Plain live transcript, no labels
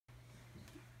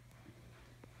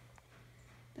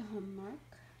home mark.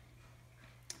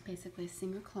 Basically a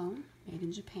single clone made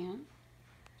in Japan.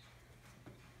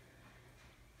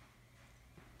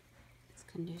 Its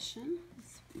condition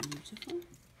is beautiful.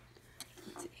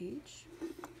 Its age.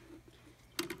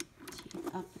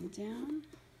 Teeth up and down.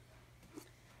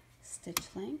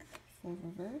 Stitch length, full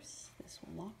reverse. This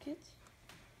will lock it.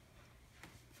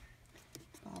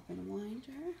 Bobbin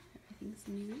winder, everything's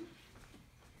new.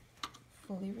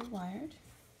 Fully rewired.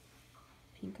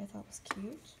 Pink I thought was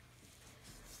cute.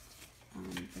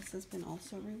 This has been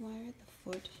also rewired.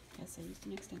 The foot, yes, I used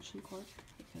an extension cord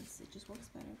because it just works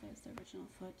better. There's the original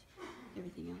foot.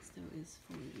 Everything else though is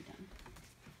fully redone.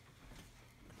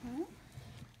 Okay,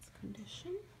 its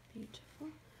condition, beautiful.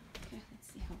 Okay, let's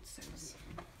see how it serves.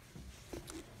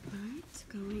 Alright,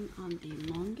 going on the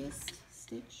longest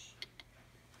stitch.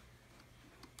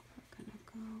 We're gonna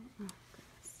go, oh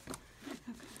goodness.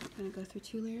 Okay, I'm gonna go through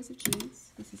 2 layers of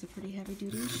jeans. This is a pretty heavy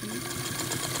duty machine.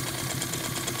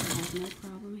 I have no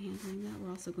problem handling that.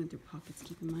 We're also going through pockets,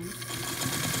 keep in mind.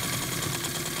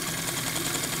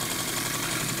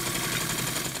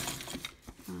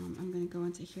 I'm gonna go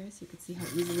into here so you can see how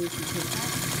easily you can take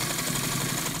that.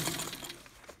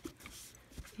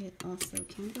 It also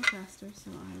can go faster,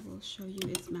 so I will show you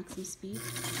its maximum speed.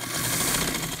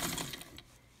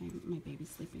 My baby's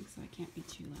sleeping, so I can't be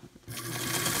too loud with this.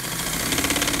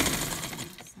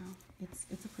 So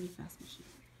it's a pretty fast machine.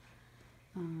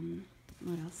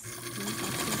 What else?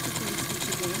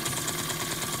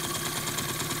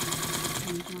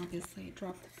 And obviously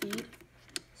drop the feed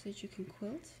so that you can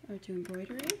quilt or do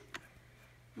embroidery.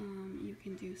 You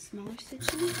can do smaller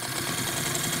stitching.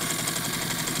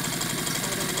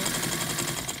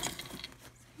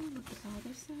 Look at the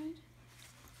other side.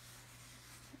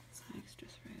 That's an extra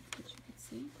thread that you can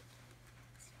see.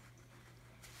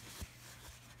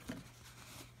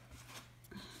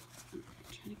 I'm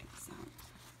trying to get this out.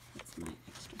 That's my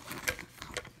extra thread.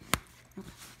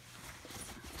 Okay.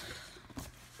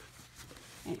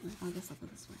 Anyway, I guess I'll go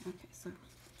this way. Okay, so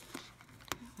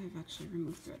I've actually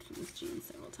removed thread from this jean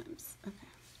several times. Okay.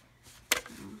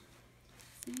 So,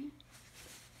 see?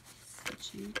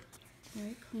 Stitching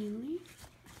very cleanly.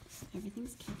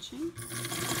 Everything's catching. The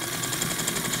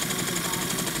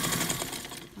bottom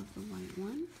of the white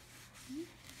one.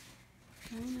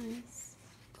 Very nice.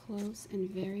 Close and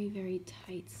very, very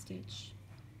tight stitch.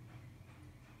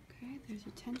 Okay, there's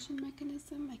your tension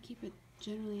mechanism. I keep it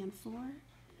generally on 4.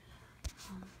 That's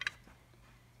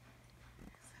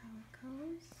how it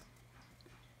goes.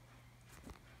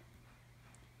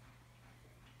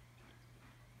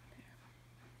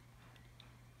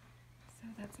 So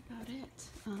that's about it.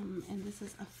 And this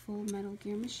is a full Metal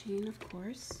Gear machine, of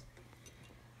course.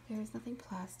 There's nothing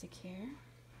plastic here.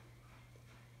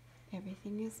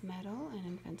 Everything is metal and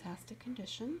in fantastic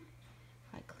condition.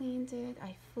 I cleaned it,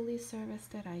 I fully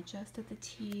serviced it, I adjusted the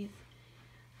teeth.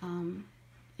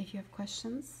 If you have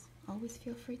questions, always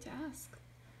feel free to ask.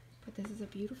 But this is a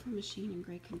beautiful machine in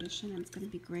great condition, and it's going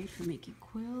to be great for making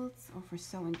quilts or for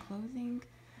sewing clothing.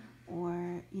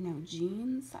 Or, you know,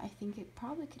 jeans. I think it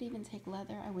probably could even take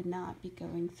leather. I would not be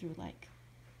going through like,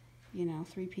 you know,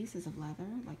 3 pieces of leather,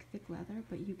 like thick leather,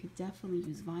 but you could definitely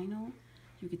use vinyl.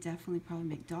 You could definitely probably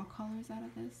make dog collars out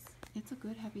of this. It's a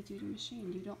good heavy duty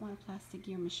machine. You don't want a plastic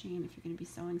gear machine if you're going to be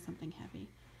sewing something heavy.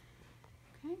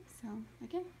 Okay, so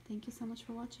again, thank you so much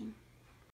for watching.